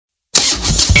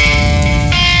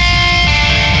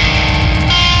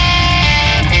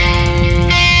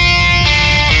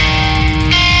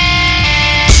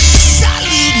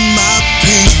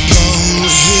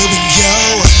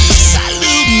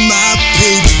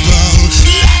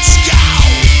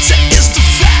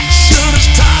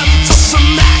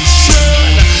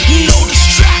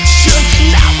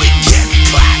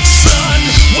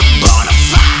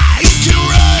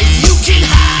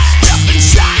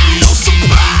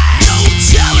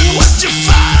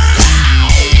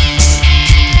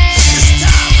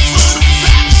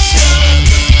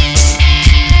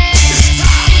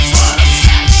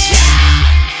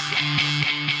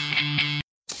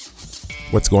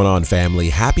What's going on, family?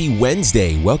 Happy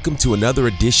Wednesday. Welcome to another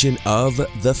edition of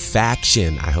The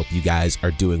Faction. I hope you guys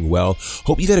are doing well.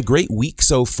 Hope you've had a great week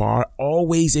so far.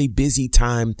 Always a busy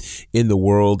time in the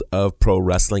world of pro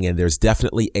wrestling, and there's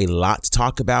definitely a lot to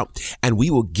talk about, and we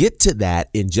will get to that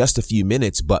in just a few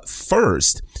minutes. But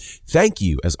first, thank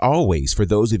you, as always, for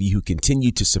those of you who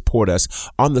continue to support us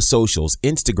on the socials,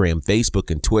 Instagram,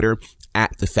 Facebook, and Twitter,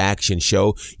 at The Faction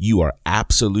Show. You are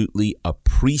absolutely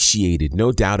appreciated.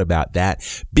 No doubt about that.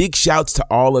 Big shouts to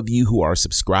all of you who are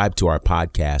subscribed to our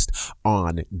podcast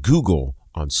on Google,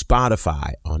 on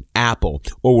Spotify, on Apple,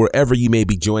 or wherever you may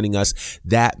be joining us.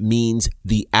 That means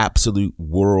the absolute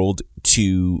world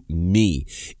to me.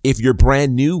 If you're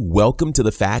brand new, welcome to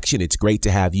The Faction. It's great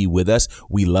to have you with us.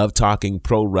 We love talking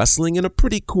pro wrestling in a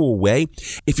pretty cool way.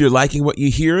 If you're liking what you're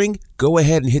hearing, go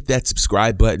ahead and hit that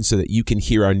subscribe button so that you can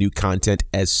hear our new content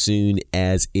as soon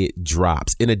as it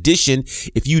drops. In addition,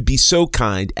 if you'd be so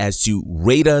kind as to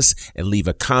rate us and leave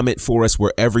a comment for us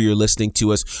wherever you're listening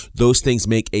to us, those things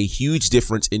make a huge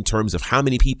difference in terms of how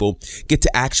many people get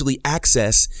to actually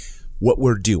access what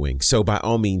we're doing. So by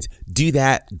all means, do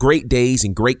that. Great days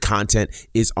and great content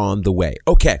is on the way.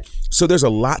 Okay, so there's a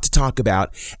lot to talk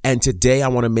about, and today I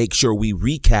want to make sure we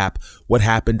recap what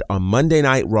happened on Monday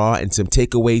Night Raw and some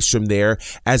takeaways from there,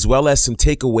 as well as some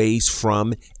takeaways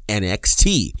from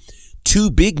NXT.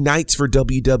 Two big nights for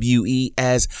WWE,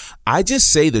 as I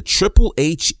just say the Triple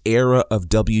H era of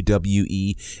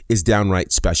WWE is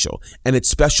downright special. And it's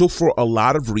special for a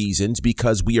lot of reasons,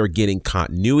 because we are getting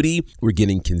continuity, we're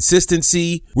getting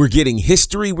consistency, we're getting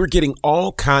history, we're getting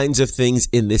all kinds of things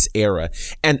in this era.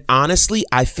 And honestly,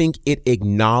 I think it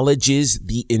acknowledges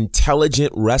the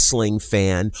intelligent wrestling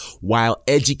fan while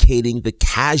educating the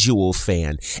casual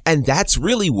fan. And that's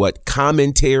really what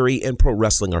commentary and pro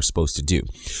wrestling are supposed to do.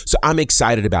 So I'm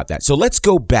excited about that. So let's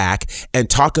go back and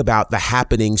talk about the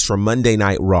happenings from Monday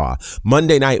Night Raw.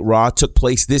 Monday Night Raw took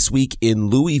place this week in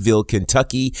Louisville,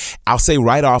 Kentucky. I'll say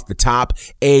right off the top,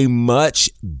 a much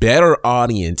better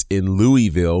audience in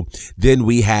Louisville than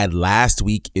we had last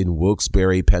week in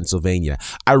Wilkes-Barre, Pennsylvania.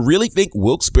 I really think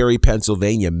Wilkes-Barre,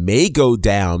 Pennsylvania may go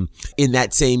down in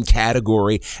that same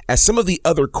category as some of the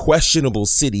other questionable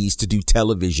cities to do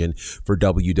television for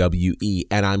WWE.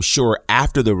 And I'm sure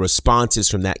after the responses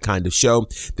from that kind of show,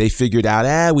 they figured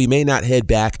out, we may not head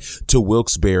back to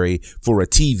Wilkes-Barre for a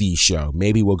TV show.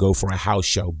 Maybe we'll go for a house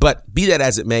show. But be that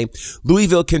as it may,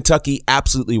 Louisville, Kentucky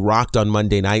absolutely rocked on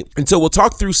Monday night. And so we'll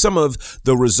talk through some of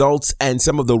the results and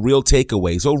some of the real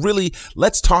takeaways. So really,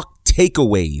 let's talk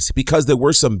takeaways, because there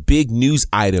were some big news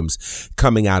items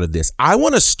coming out of this. I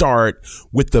want to start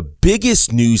with the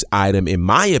biggest news item, in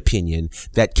my opinion,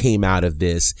 that came out of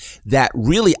this, that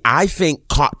really I think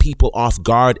caught people off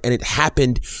guard, and it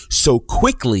happened so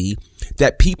quickly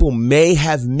that people may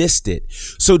have missed it.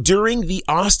 So during the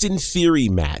Austin Theory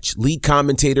match, lead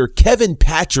commentator Kevin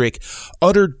Patrick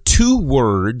uttered two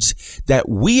words that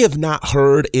we have not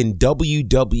heard in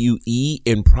WWE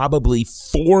in probably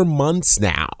 4 months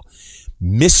now.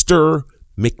 Mr.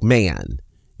 McMahon.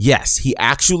 Yes, he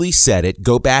actually said it.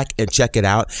 Go back and check it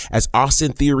out. As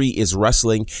Austin Theory is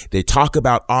wrestling, they talk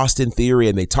about Austin Theory,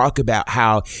 and they talk about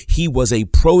how he was a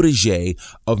protege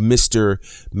of Mr.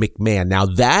 McMahon. Now,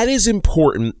 that is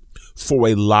important for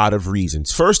a lot of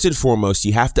reasons. First and foremost,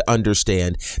 you have to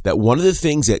understand that one of the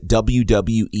things that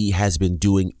WWE has been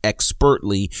doing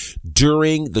expertly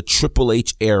during the Triple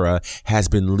H era has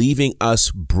been leaving us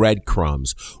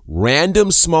breadcrumbs.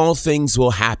 Random small things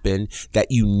will happen that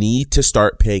you need to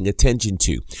start paying attention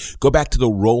to. Go back to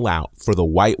the rollout for the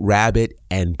White Rabbit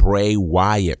and Bray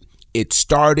Wyatt. It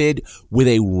started with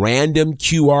a random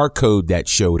QR code that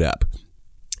showed up.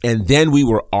 And then we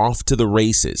were off to the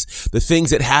races. The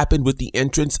things that happened with the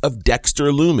entrance of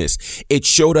Dexter Lumis. It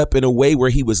showed up in a way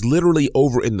where he was literally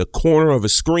over in the corner of a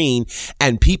screen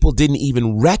and people didn't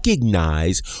even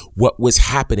recognize what was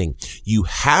happening. You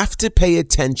have to pay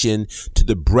attention to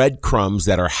the breadcrumbs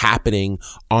that are happening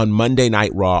on Monday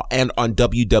Night Raw and on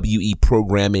WWE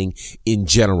programming in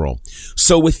general.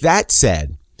 So with that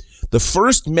said, the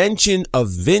first mention of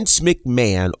Vince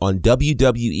McMahon on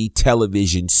WWE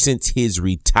television since his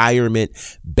retirement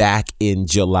back in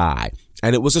July.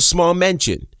 And it was a small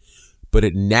mention, but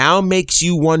it now makes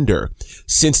you wonder,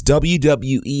 since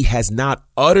WWE has not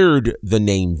uttered the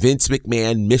name Vince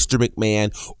McMahon, Mr.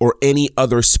 McMahon, or any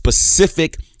other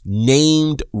specific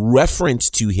named reference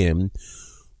to him,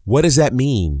 what does that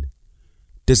mean?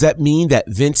 Does that mean that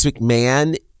Vince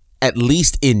McMahon, at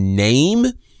least in name,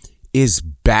 is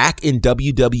back in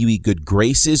WWE good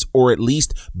graces, or at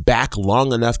least back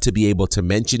long enough to be able to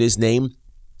mention his name?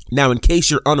 Now, in case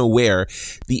you're unaware,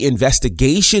 the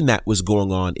investigation that was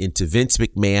going on into Vince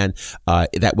McMahon,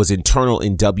 that was internal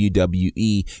in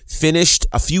WWE, finished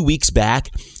a few weeks back.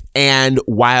 And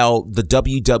while the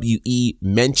WWE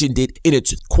mentioned it in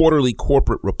its quarterly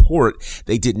corporate report,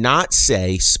 they did not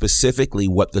say specifically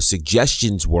what the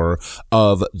suggestions were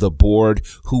of the board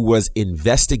who was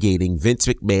investigating Vince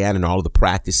McMahon and all of the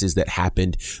practices that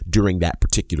happened during that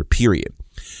particular period.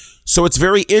 So it's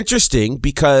very interesting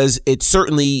because it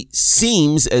certainly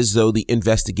seems as though the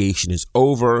investigation is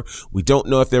over. We don't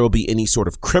know if there will be any sort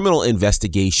of criminal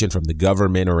investigation from the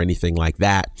government or anything like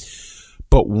that.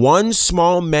 But one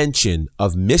small mention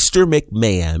of Mr.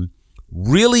 McMahon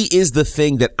really is the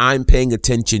thing that I'm paying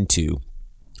attention to,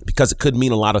 because it could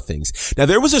mean a lot of things. Now,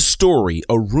 there was a story,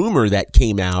 a rumor that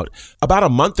came out about a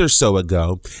month or so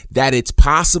ago that it's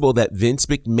possible that Vince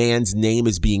McMahon's name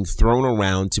is being thrown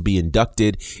around to be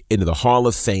inducted into the Hall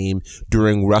of Fame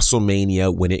during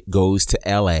WrestleMania when it goes to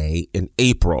LA in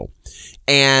April.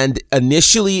 And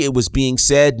initially it was being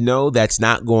said, no, that's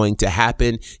not going to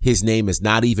happen. His name has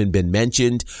not even been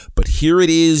mentioned. But here it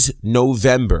is,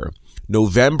 November.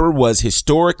 November was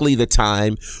historically the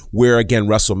time where, again,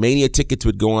 WrestleMania tickets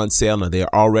would go on sale. Now,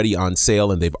 they're already on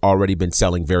sale and they've already been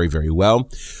selling very, very well.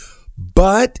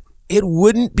 But it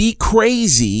wouldn't be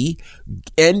crazy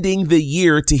ending the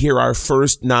year to hear our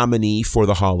first nominee for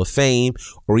the Hall of Fame,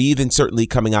 or even certainly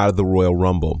coming out of the Royal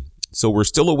Rumble. So we're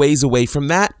still a ways away from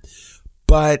that.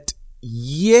 But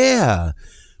yeah,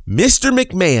 Mr.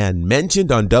 McMahon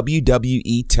mentioned on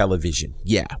WWE television.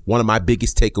 Yeah, one of my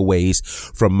biggest takeaways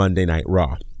from Monday Night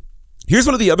Raw. Here's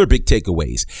one of the other big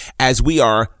takeaways. As we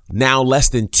are now less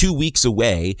than 2 weeks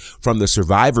away from the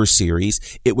Survivor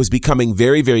Series, it was becoming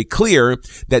very, very clear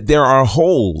that there are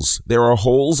holes. There are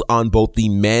holes on both the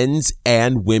men's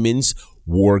and women's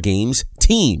War Games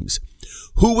teams.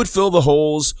 Who would fill the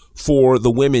holes for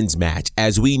the women's match?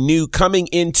 As we knew coming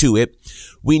into it,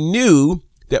 we knew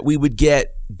that we would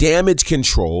get Damage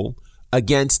Control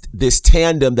against this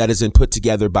tandem that has been put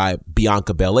together by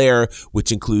Bianca Belair, which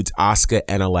includes Asuka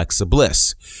and Alexa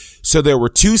Bliss. So there were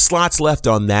 2 slots left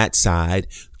on that side,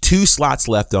 2 slots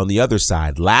left on the other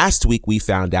side. Last week, we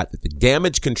found out that the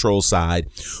Damage Control side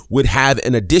would have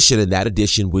an addition, and that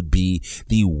addition would be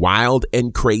the wild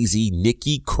and crazy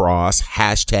Nikki Cross,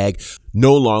 hashtag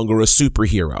no longer a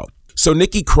superhero. So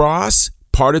Nikki Cross,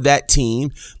 part of that team,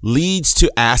 leads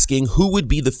to asking who would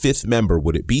be the 5th member.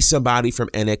 Would it be somebody from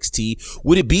NXT?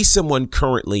 Would it be someone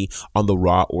currently on the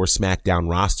Raw or SmackDown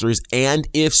rosters? And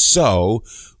if so,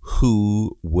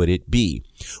 who would it be?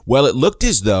 Well, it looked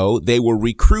as though they were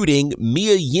recruiting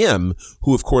Mia Yim,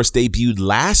 who of course debuted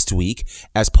last week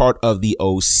as part of the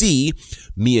OC.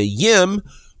 Mia Yim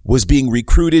was being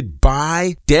recruited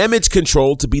by Damage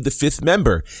Control to be the 5th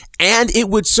member. And it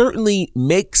would certainly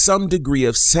make some degree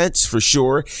of sense for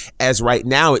sure, as right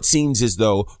now it seems as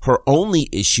though her only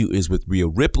issue is with Rhea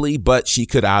Ripley, but she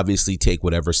could obviously take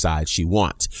whatever side she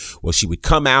wants. Well, she would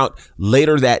come out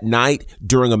later that night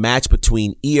during a match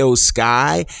between Io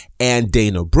Sky and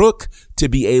Dana Brooke to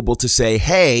be able to say,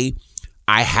 hey,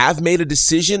 I have made a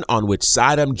decision on which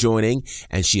side I'm joining,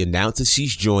 and she announces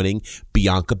she's joining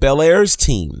Bianca Belair's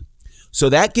team. So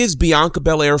that gives Bianca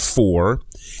Belair 4,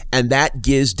 and that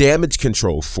gives Damage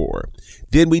Control 4.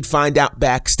 Then we'd find out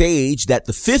backstage that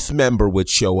the 5th member would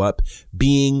show up,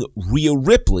 being Rhea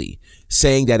Ripley,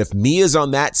 saying that if Mia's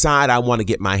on that side, I want to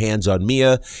get my hands on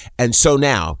Mia. And so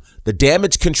now the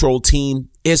Damage Control team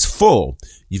is full.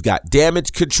 You've got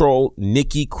Damage Control,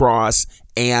 Nikki Cross,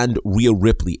 and Rhea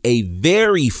Ripley, a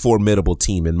very formidable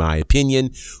team, in my opinion,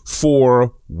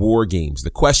 for War Games.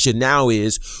 The question now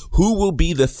is, who will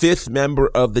be the 5th member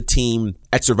of the team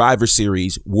at Survivor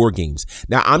Series War Games?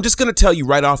 Now, I'm just going to tell you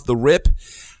right off the rip,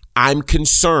 I'm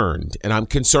concerned, and I'm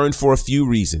concerned for a few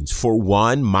reasons. For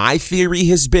one, my theory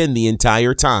has been the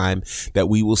entire time that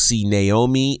we will see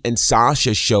Naomi and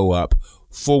Sasha show up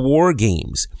for War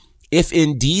Games. If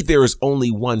indeed there is only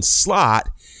one slot,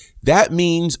 that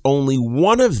means only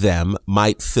one of them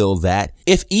might fill that,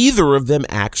 if either of them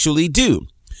actually do.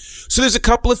 So there's a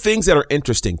couple of things that are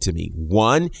interesting to me.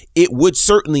 One, it would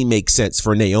certainly make sense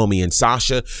for Naomi and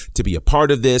Sasha to be a part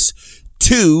of this.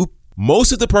 Two,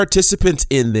 most of the participants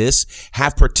in this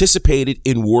have participated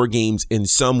in War Games in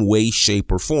some way,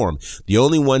 shape, or form. The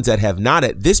only ones that have not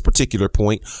at this particular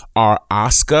point are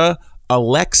Asuka,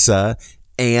 Alexa,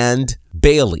 and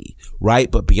Bayley,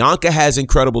 right? But Bianca has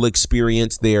incredible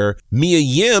experience there. Mia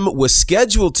Yim was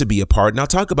scheduled to be a part, and I'll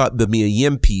talk about the Mia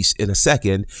Yim piece in a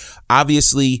second.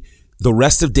 Obviously, the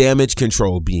rest of Damage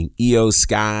Control being Io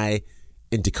Sky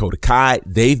and Dakota Kai.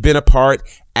 They've been apart,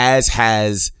 as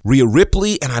has Rhea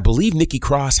Ripley, and I believe Nikki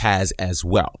Cross has as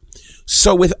well.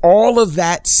 So with all of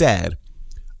that said,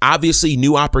 obviously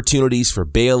new opportunities for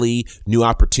Bayley, new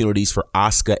opportunities for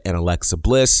Asuka and Alexa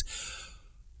Bliss.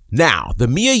 Now, the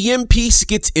Mia Yim piece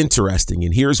gets interesting,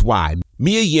 and here's why.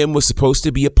 Mia Yim was supposed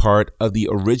to be a part of the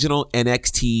original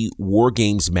NXT War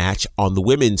Games match on the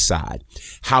women's side.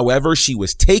 However, she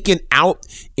was taken out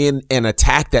in an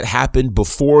attack that happened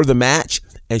before the match,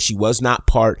 and she was not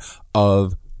part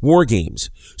of War Games.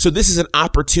 So this is an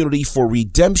opportunity for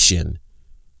redemption,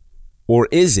 or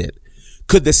is it?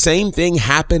 Could the same thing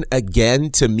happen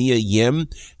again to Mia Yim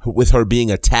with her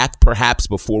being attacked perhaps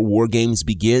before War Games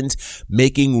begins,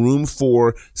 making room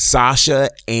for Sasha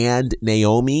and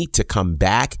Naomi to come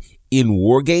back in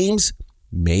War Games?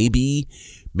 Maybe,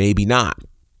 maybe not.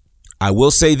 I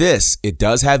will say this, it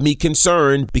does have me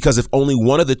concerned because if only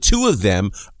one of the two of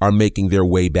them are making their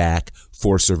way back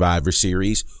for Survivor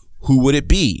Series, who would it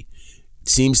be? It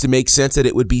seems to make sense that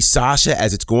it would be Sasha,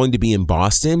 as it's going to be in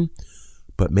Boston.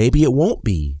 But maybe it won't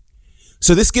be.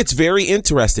 So this gets very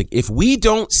interesting. If we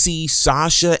don't see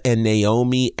Sasha and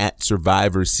Naomi at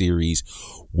Survivor Series,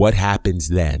 what happens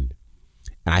then?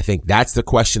 And I think that's the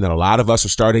question that a lot of us are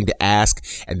starting to ask,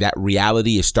 and that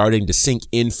reality is starting to sink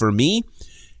in for me.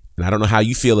 And I don't know how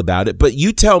you feel about it, but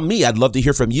you tell me. I'd love to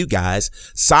hear from you guys.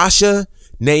 Sasha,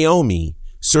 Naomi,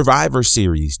 Survivor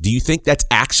Series. Do you think that's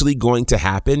actually going to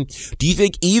happen? Do you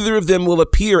think either of them will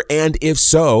appear? And if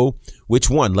so, which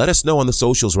one? Let us know on the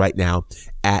socials right now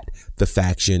at The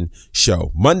Faction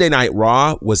Show. Monday Night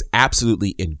Raw was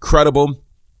absolutely incredible.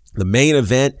 The main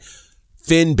event,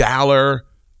 Finn Balor,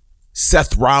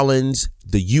 Seth Rollins,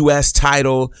 the U.S.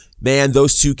 title. Man,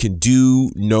 those two can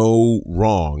do no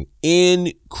wrong.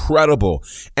 Incredible.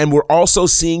 And we're also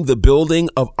seeing the building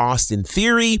of Austin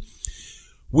Theory,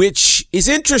 which is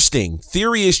interesting.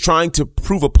 Theory is trying to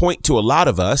prove a point to a lot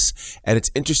of us, and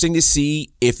it's interesting to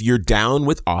see if you're down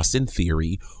with Austin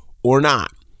Theory or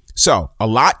not. So, a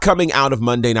lot coming out of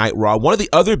Monday Night Raw. One of the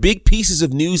other big pieces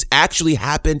of news actually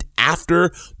happened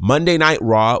after Monday Night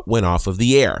Raw went off of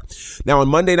the air. Now, on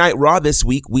Monday Night Raw this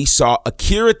week, we saw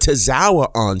Akira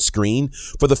Tozawa on screen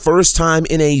for the first time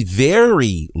in a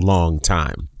very long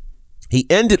time. He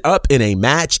ended up in a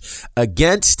match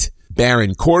against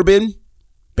Baron Corbin.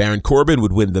 Baron Corbin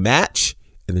would win the match,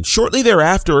 and then shortly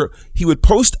thereafter, he would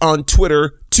post on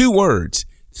Twitter 2 words,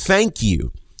 "Thank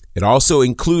you." It also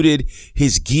included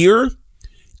his gear,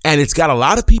 and it's got a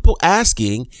lot of people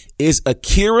asking, is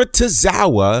Akira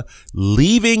Tozawa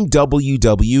leaving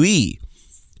WWE?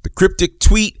 The cryptic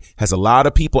tweet has a lot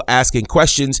of people asking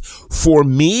questions. For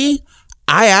me,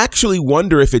 I actually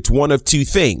wonder if it's one of two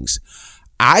things.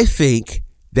 I think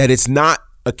that it's not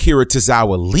Akira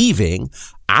Tozawa leaving.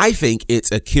 I think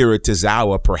it's Akira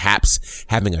Tozawa perhaps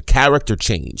having a character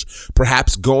change,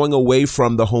 perhaps going away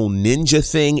from the whole ninja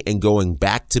thing and going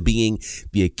back to being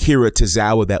the Akira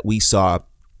Tozawa that we saw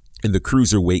in the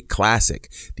Cruiserweight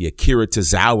Classic, the Akira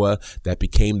Tozawa that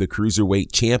became the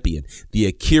Cruiserweight Champion, the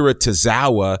Akira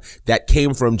Tozawa that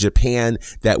came from Japan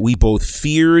that we both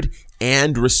feared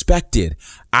and respected.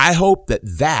 I hope that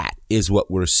that is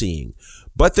what we're seeing.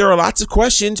 But there are lots of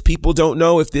questions. People don't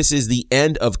know if this is the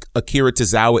end of Akira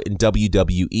Tozawa in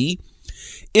WWE.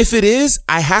 If it is,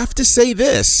 I have to say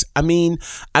this. I mean,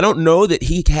 I don't know that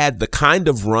he had the kind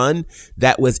of run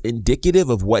that was indicative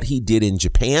of what he did in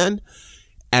Japan.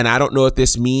 And I don't know if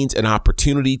this means an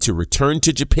opportunity to return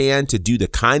to Japan to do the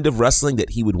kind of wrestling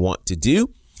that he would want to do.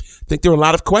 I think there are a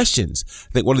lot of questions.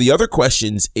 I think one of the other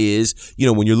questions is,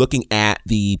 when you're looking at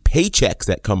the paychecks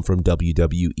that come from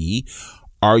WWE,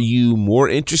 are you more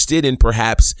interested in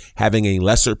perhaps having a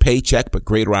lesser paycheck but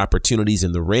greater opportunities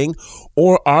in the ring?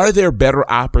 Or are there better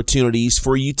opportunities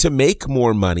for you to make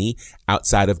more money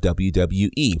outside of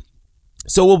WWE?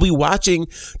 So we'll be watching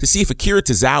to see if Akira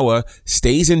Tozawa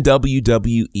stays in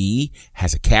WWE,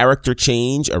 has a character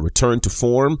change, a return to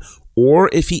form, or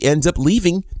if he ends up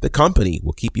leaving the company.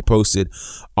 We'll keep you posted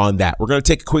on that. We're going to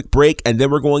take a quick break, and then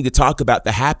we're going to talk about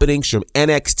the happenings from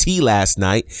NXT last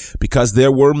night, because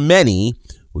there were many.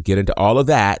 We'll get into all of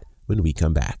that when we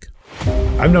come back.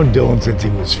 I've known Dylan since he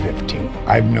was 15.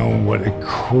 I've known what a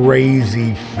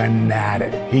crazy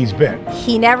fanatic he's been.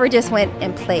 He never just went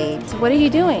and played. So what are you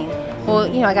doing? Well,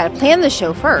 I got to plan the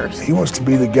show first. He wants to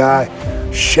be the guy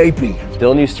shaping.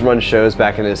 Dylan used to run shows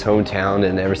back in his hometown,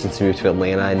 and ever since he moved to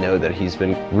Atlanta, I know that he's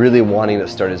been really wanting to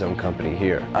start his own company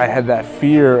here. I had that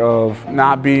fear of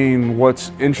not being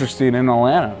what's interesting in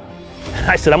Atlanta.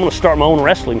 I said, I'm going to start my own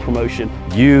wrestling promotion.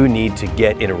 You need to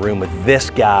get in a room with this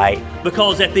guy.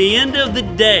 Because at the end of the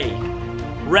day,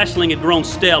 wrestling had grown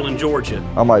stale in Georgia.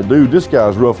 I'm like, dude, this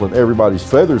guy's ruffling everybody's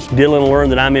feathers. Dylan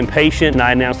learned that I'm impatient, and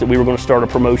I announced that we were going to start a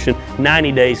promotion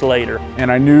 90 days later.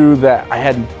 And I knew that I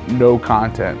had no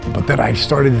content. But then I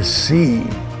started to see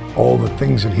all the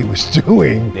things that he was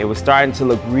doing. It was starting to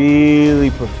look really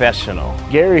professional.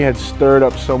 Gary had stirred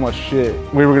up so much shit.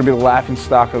 We were going to be the laughing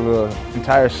stock of the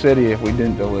entire city if we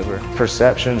didn't deliver.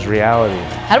 Perception's reality.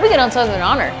 How did we get on Southern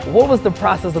Honor? What was the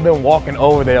process of them walking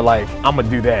over there like, I'm gonna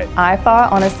do that? I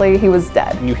thought, honestly, he was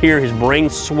dead. You hear his brain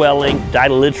swelling. I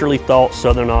literally thought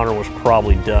Southern Honor was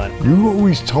probably done. You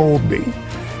always told me,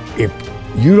 if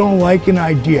you don't like an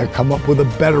idea, come up with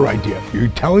a better idea. You're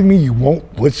telling me you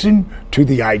won't listen to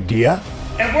the idea?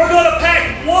 And we're going to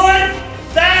pack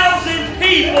 1,000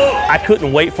 people. I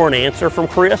couldn't wait for an answer from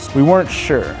Chris. We weren't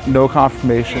sure. No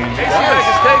confirmation.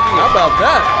 How about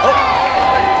that?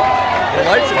 The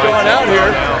lights are going out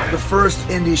here. The first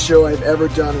indie show I've ever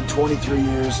done in 23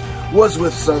 years was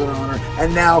with Southern Honor,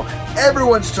 and now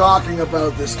everyone's talking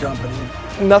about this company.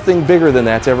 Nothing bigger than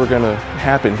that's ever gonna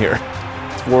happen here.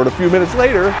 For a few minutes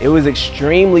later, it was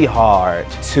extremely hard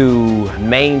to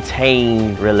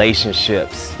maintain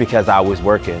relationships because I was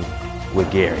working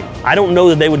with Gary. I don't know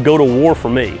that they would go to war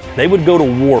for me. They would go to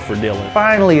war for Dylan.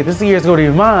 Finally, this year's going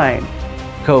to be mine.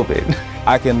 COVID.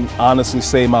 I can honestly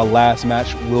say my last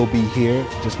match will be here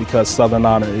just because Southern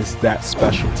Honor is that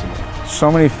special to me.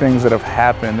 So many things that have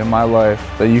happened in my life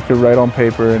that you could write on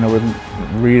paper and it would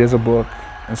read as a book.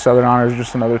 And Southern Honor is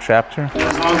just another chapter.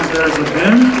 As long as there's a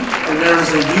them and there's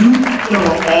a you, there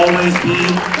will always be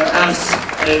the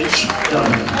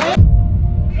SHW.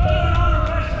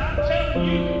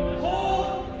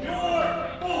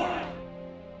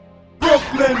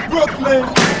 Brooklyn.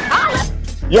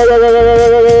 Yo,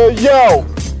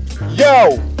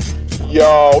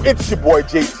 it's your boy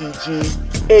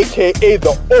JTG, aka the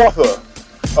author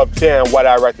of Damn Why'd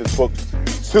I Write This Book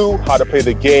 2, How to Play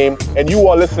the Game, and you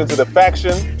are listening to The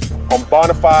Faction on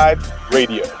Bonafide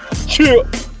Radio. Chill.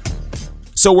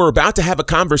 So we're about to have a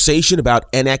conversation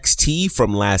about NXT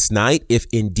from last night. If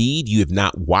indeed you have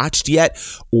not watched yet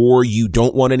or you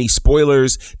don't want any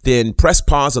spoilers, then press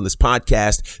pause on this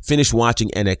podcast, finish watching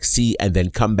NXT, and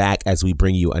then come back as we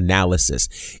bring you analysis.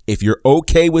 If you're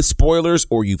okay with spoilers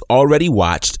or you've already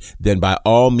watched, then by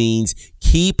all means,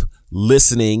 keep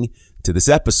listening to this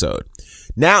episode.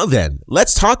 Now then,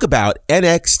 let's talk about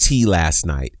NXT last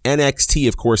night. NXT,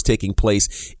 of course, taking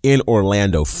place in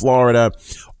Orlando, Florida,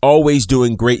 always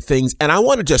doing great things. And I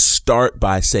want to just start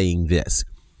by saying this.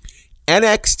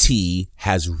 NXT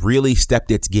has really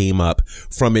stepped its game up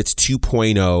from its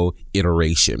 2.0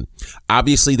 iteration.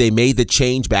 Obviously, they made the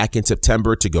change back in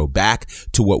September to go back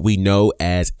to what we know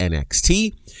as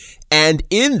NXT. And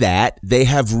in that, they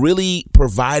have really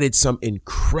provided some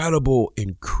incredible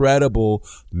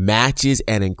matches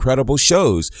and incredible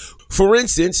shows. For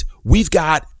instance, we've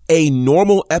got a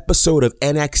normal episode of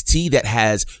NXT that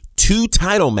has 2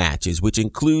 title matches, which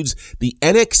includes the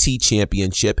NXT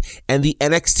Championship and the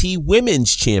NXT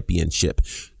Women's Championship,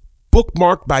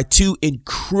 bookmarked by 2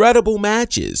 incredible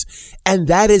matches. And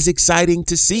that is exciting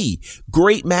to see.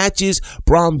 Great matches.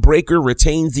 Braun Breaker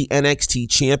retains the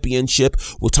NXT Championship.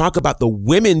 We'll talk about the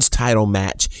women's title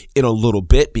match in a little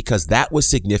bit because that was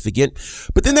significant.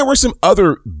 But then there were some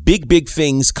other big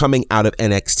things coming out of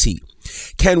NXT.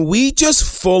 Can we just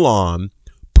full on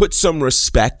put some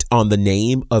respect on the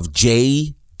name of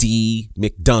J.D.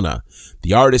 McDonough?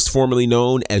 The artist formerly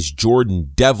known as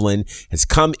Jordan Devlin has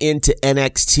come into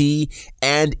NXT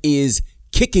and is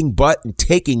kicking butt and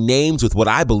taking names with what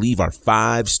I believe are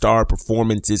 5-star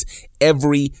performances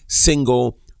every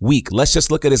single week. Let's just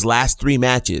look at his last 3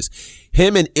 matches.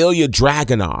 Him and Ilya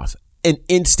Dragunov, an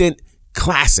instant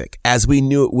classic, as we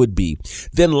knew it would be.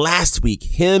 Then last week,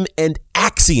 him and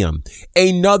Axiom,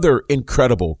 another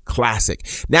incredible classic.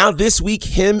 Now this week,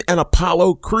 him and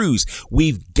Apollo Crews.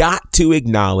 We've got to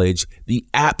acknowledge the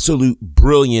absolute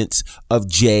brilliance of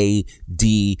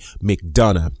J.D.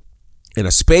 McDonough. In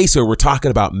a space where we're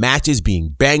talking about matches being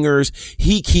bangers,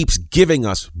 he keeps giving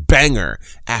us banger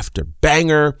after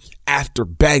banger after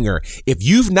banger. If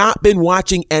you've not been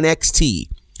watching NXT,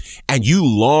 and you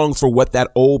long for what that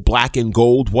old black and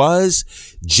gold was,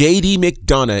 J.D.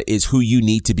 McDonough is who you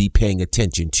need to be paying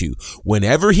attention to.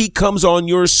 Whenever he comes on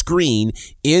your screen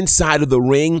inside of the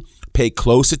ring, pay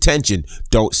close attention.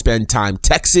 Don't spend time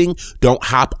texting. Don't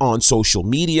hop on social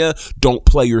media. Don't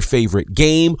play your favorite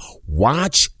game.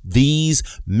 Watch these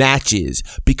matches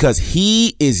because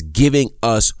he is giving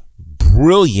us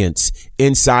brilliance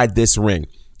inside this ring.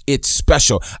 It's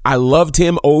special. I loved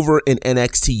him over in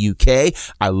NXT UK.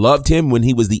 I loved him when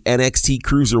he was the NXT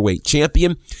Cruiserweight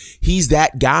Champion. He's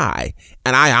that guy.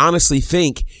 And I honestly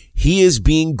think he is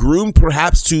being groomed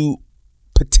perhaps to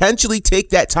potentially take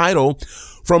that title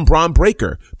from Bron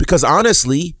Breakker, because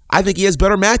honestly, I think he has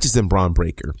better matches than Bron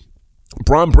Breakker.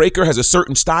 Bron Breakker has a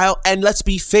certain style, and let's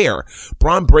be fair,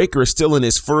 Bron Breakker is still in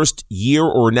his first year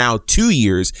or now 2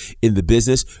 years in the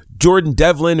business. JD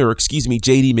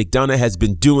McDonough has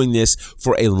been doing this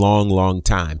for a long, long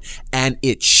time, and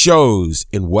it shows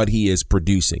in what he is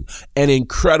producing. An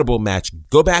incredible match.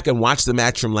 Go back and watch the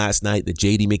match from last night that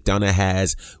JD McDonough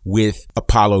has with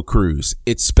Apollo Crews.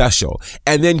 It's special.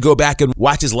 And then go back and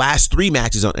watch his last 3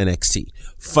 matches on NXT.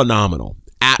 Phenomenal.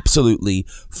 Absolutely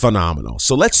phenomenal.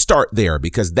 So let's start there,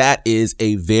 because that is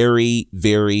a very,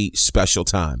 very special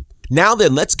time. Now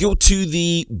then, let's go to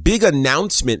the big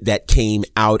announcement that came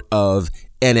out of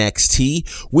NXT,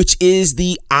 which is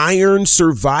the Iron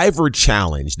Survivor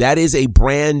Challenge. That is a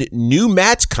brand new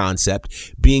match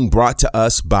concept being brought to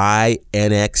us by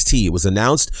NXT. It was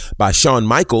announced by Shawn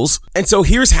Michaels. And so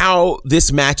here's how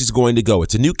this match is going to go.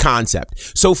 It's a new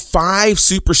concept. So 5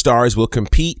 superstars will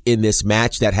compete in this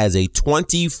match that has a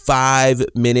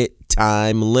 25-minute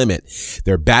time limit.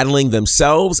 They're battling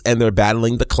themselves and they're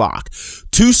battling the clock.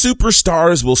 2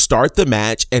 superstars will start the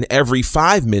match, and every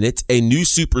 5 minutes, a new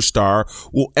superstar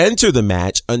will enter the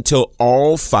match until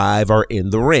all 5 are in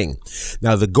the ring.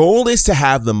 Now, the goal is to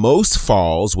have the most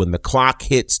falls when the clock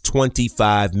hits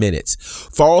 25 minutes.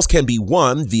 Falls can be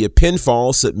won via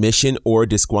pinfall, submission, or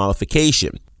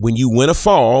disqualification. When you win a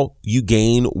fall, you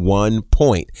gain 1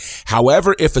 point.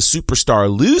 However, if a superstar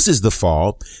loses the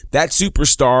fall, that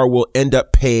superstar will end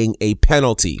up paying a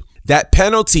penalty. That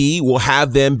penalty will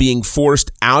have them being forced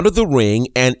out of the ring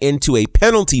and into a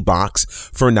penalty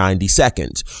box for 90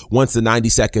 seconds. Once the 90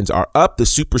 seconds are up, the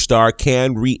superstar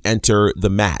can re-enter the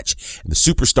match. The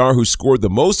superstar who scored the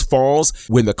most falls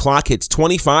when the clock hits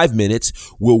 25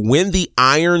 minutes will win the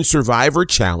Iron Survivor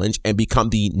Challenge and become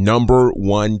the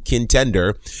 #1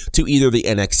 contender to either the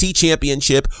NXT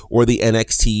Championship or the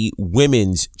NXT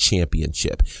Women's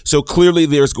Championship. So clearly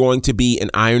there's going to be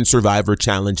an Iron Survivor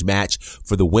Challenge match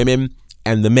for the women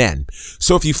and the men.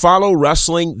 So if you follow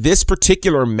wrestling, this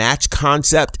particular match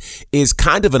concept is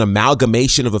kind of an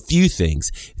amalgamation of a few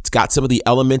things. It's got some of the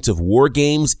elements of War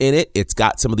Games in it. It's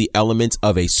got some of the elements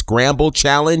of a Scramble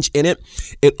Challenge in it.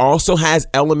 It also has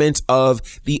elements of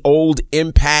the old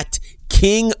Impact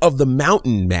King of the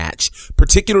Mountain match,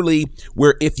 particularly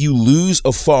where if you lose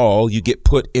a fall, you get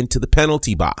put into the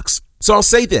penalty box. So I'll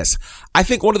say this. I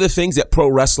think one of the things that pro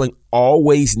wrestling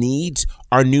always needs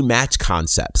are new match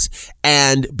concepts.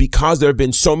 And because there have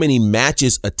been so many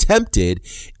matches attempted,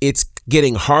 it's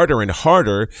getting harder and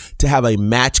harder to have a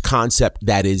match concept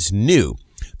that is new.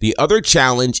 The other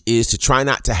challenge is to try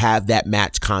not to have that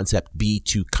match concept be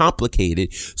too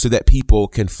complicated so that people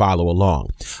can follow along.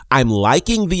 I'm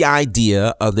liking the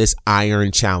idea of this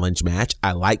Iron Challenge match.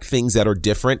 I like things that are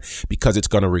different because it's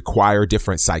going to require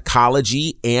different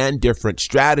psychology and different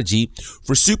strategy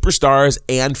for superstars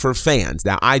and for fans.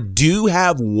 Now, I do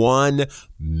have one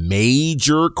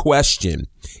major question.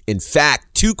 In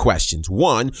fact, 2 questions.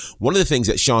 One of the things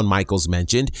that Shawn Michaels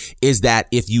mentioned is that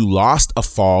if you lost a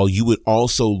fall, you would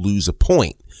also lose a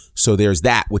point. So there's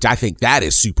that, which I think that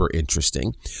is super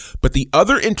interesting. But the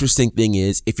other interesting thing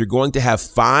is if you're going to have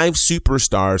 5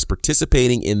 superstars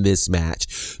participating in this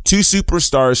match, 2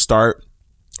 superstars start,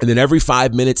 and then every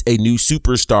 5 minutes, a new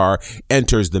superstar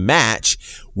enters the match.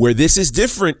 Where this is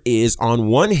different is, on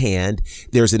one hand,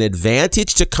 there's an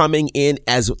advantage to coming in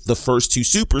as the first 2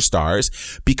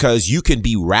 superstars because you can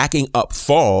be racking up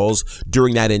falls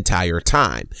during that entire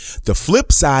time. The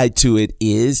flip side to it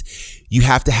is you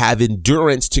have to have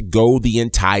endurance to go the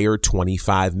entire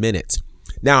 25 minutes.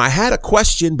 Now, I had a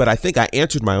question, but I think I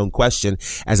answered my own question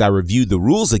as I reviewed the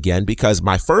rules again, because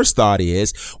my first thought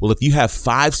is, well, if you have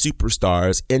 5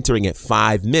 superstars entering at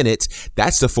 5 minutes,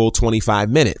 that's the full 25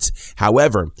 minutes.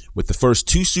 However, with the first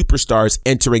 2 superstars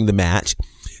entering the match,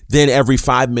 then every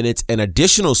 5 minutes, an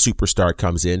additional superstar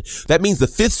comes in. That means the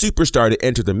 5th superstar to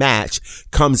enter the match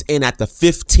comes in at the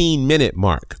 15-minute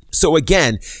mark. So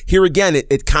again,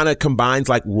 it kind of combines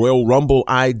like Royal Rumble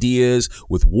ideas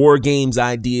with War Games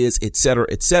ideas, et cetera,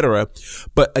 et cetera.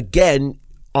 But again,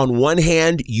 on one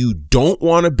hand, you don't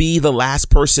want to be the last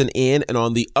person in, and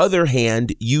on the other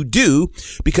hand, you do,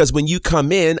 because when you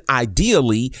come in,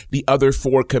 ideally, the other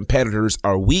 4 competitors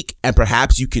are weak, and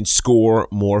perhaps you can score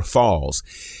more falls.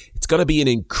 It's going to be an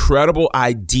incredible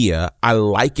idea. I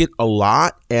like it a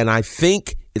lot, and I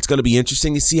think it's going to be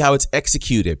interesting to see how it's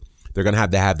executed. They're going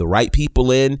to have the right people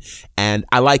in, and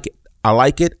I like it. I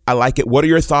like it. I like it. What are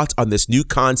your thoughts on this new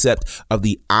concept of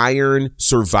the Iron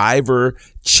Survivor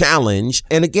Challenge?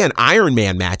 And again, Iron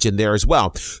Man match in there as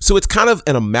well. So it's kind of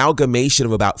an amalgamation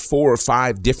of about 4 or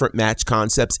 5 different match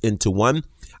concepts into one.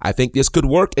 I think this could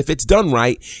work if it's done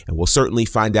right, and we'll certainly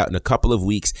find out in a couple of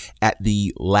weeks at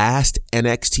the last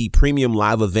NXT Premium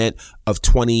Live event of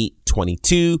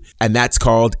 2022, and that's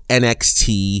called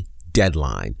NXT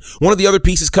Deadline. One of the other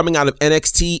pieces coming out of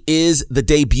NXT is the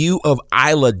debut of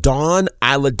Isla Dawn.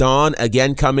 Isla Dawn,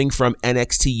 again, coming from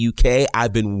NXT UK.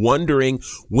 I've been wondering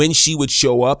when she would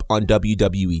show up on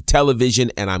WWE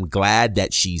television, and I'm glad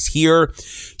that she's here.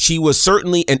 She was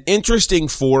certainly an interesting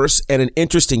force and an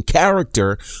interesting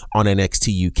character on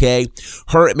NXT UK.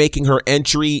 Her making her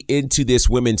entry into this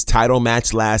women's title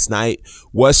match last night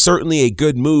was certainly a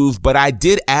good move, but I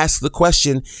did ask the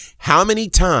question, how many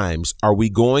times are we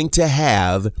going to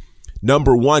have,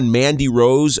 number one, Mandy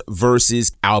Rose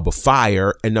versus Alba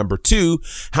Fire, and number two,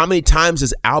 how many times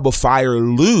does Alba Fire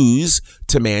lose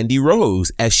to Mandy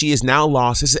Rose, as she has now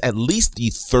lost? This is at least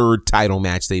the 3rd title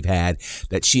match they've had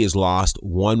that she has lost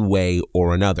one way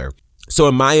or another. So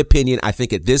in my opinion, I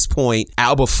think at this point,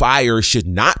 Alba Fire should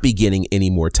not be getting any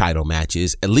more title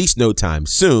matches, at least no time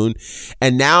soon.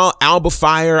 And now Alba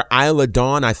Fire, Isla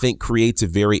Dawn, I think creates a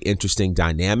very interesting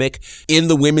dynamic in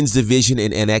the women's division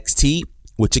in NXT,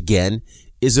 which again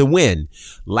is a win.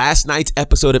 Last night's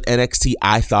episode of NXT,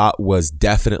 I thought, was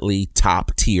definitely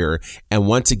top tier. And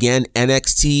once again,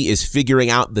 NXT is figuring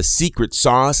out the secret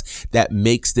sauce that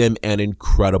makes them an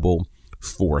incredible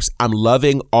force. I'm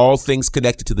loving all things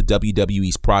connected to the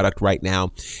WWE's product right now.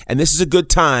 And this is a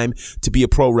good time to be a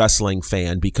pro wrestling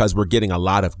fan because we're getting a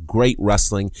lot of great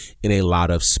wrestling in a lot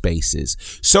of spaces.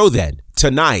 So then,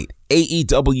 tonight,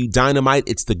 AEW Dynamite,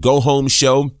 it's the go home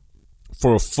show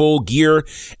for Full Gear.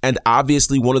 And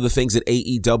obviously one of the things that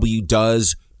AEW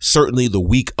does, certainly the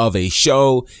week of a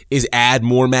show, is add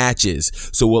more matches.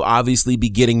 So we'll obviously be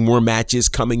getting more matches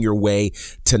coming your way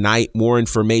tonight, more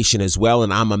information as well.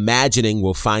 And I'm imagining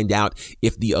we'll find out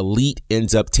if the Elite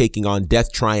ends up taking on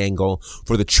Death Triangle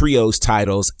for the trios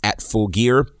titles at Full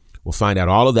Gear. We'll find out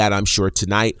all of that, I'm sure,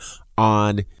 tonight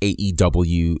on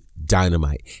AEW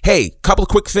Dynamite. Hey, couple of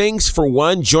quick things. For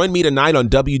one, join me tonight on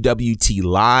WWT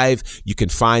Live. You can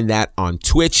find that on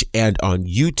Twitch and on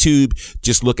YouTube.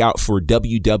 Just look out for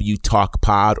WW Talk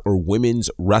Pod or Women's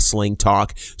Wrestling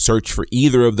Talk. Search for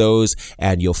either of those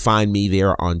and you'll find me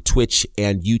there on Twitch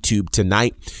and YouTube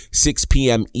tonight, 6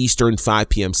 p.m. Eastern, 5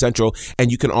 p.m. Central.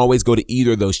 And you can always go to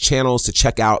either of those channels to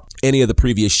check out any of the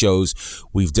previous shows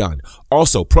we've done.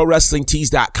 Also,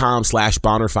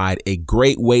 ProWrestlingTees.com/Bonafide, a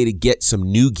great way to get some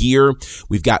new gear.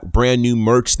 We've got brand new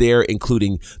merch there,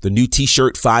 including the new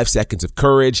t-shirt, 5 Seconds of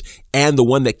Courage, and the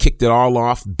one that kicked it all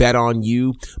off, Bet on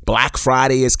You. Black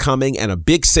Friday is coming, and a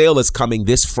big sale is coming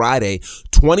this Friday,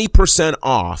 20%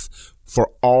 off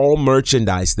for all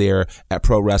merchandise there at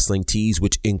Pro Wrestling Tees,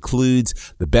 which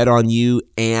includes the Bet on You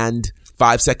and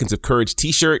 5 Seconds of Courage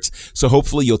t-shirts. So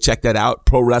hopefully you'll check that out.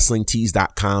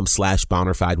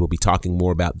 ProWrestlingTees.com/Bonafide. We'll be talking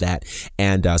more about that.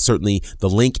 And certainly the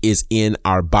link is in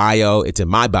our bio. It's in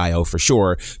my bio for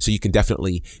sure. So you can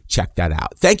definitely check that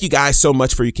out. Thank you guys so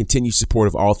much for your continued support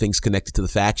of all things connected to the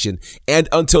faction. And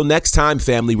until next time,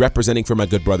 family, representing for my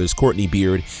good brothers, Courtney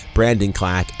Beard, Brandon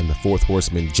Clack, and the Fourth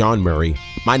Horseman, John Murray,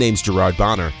 my name's Gerard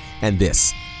Bonner, and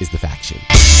this is The Faction.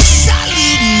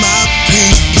 Salute my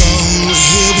pain.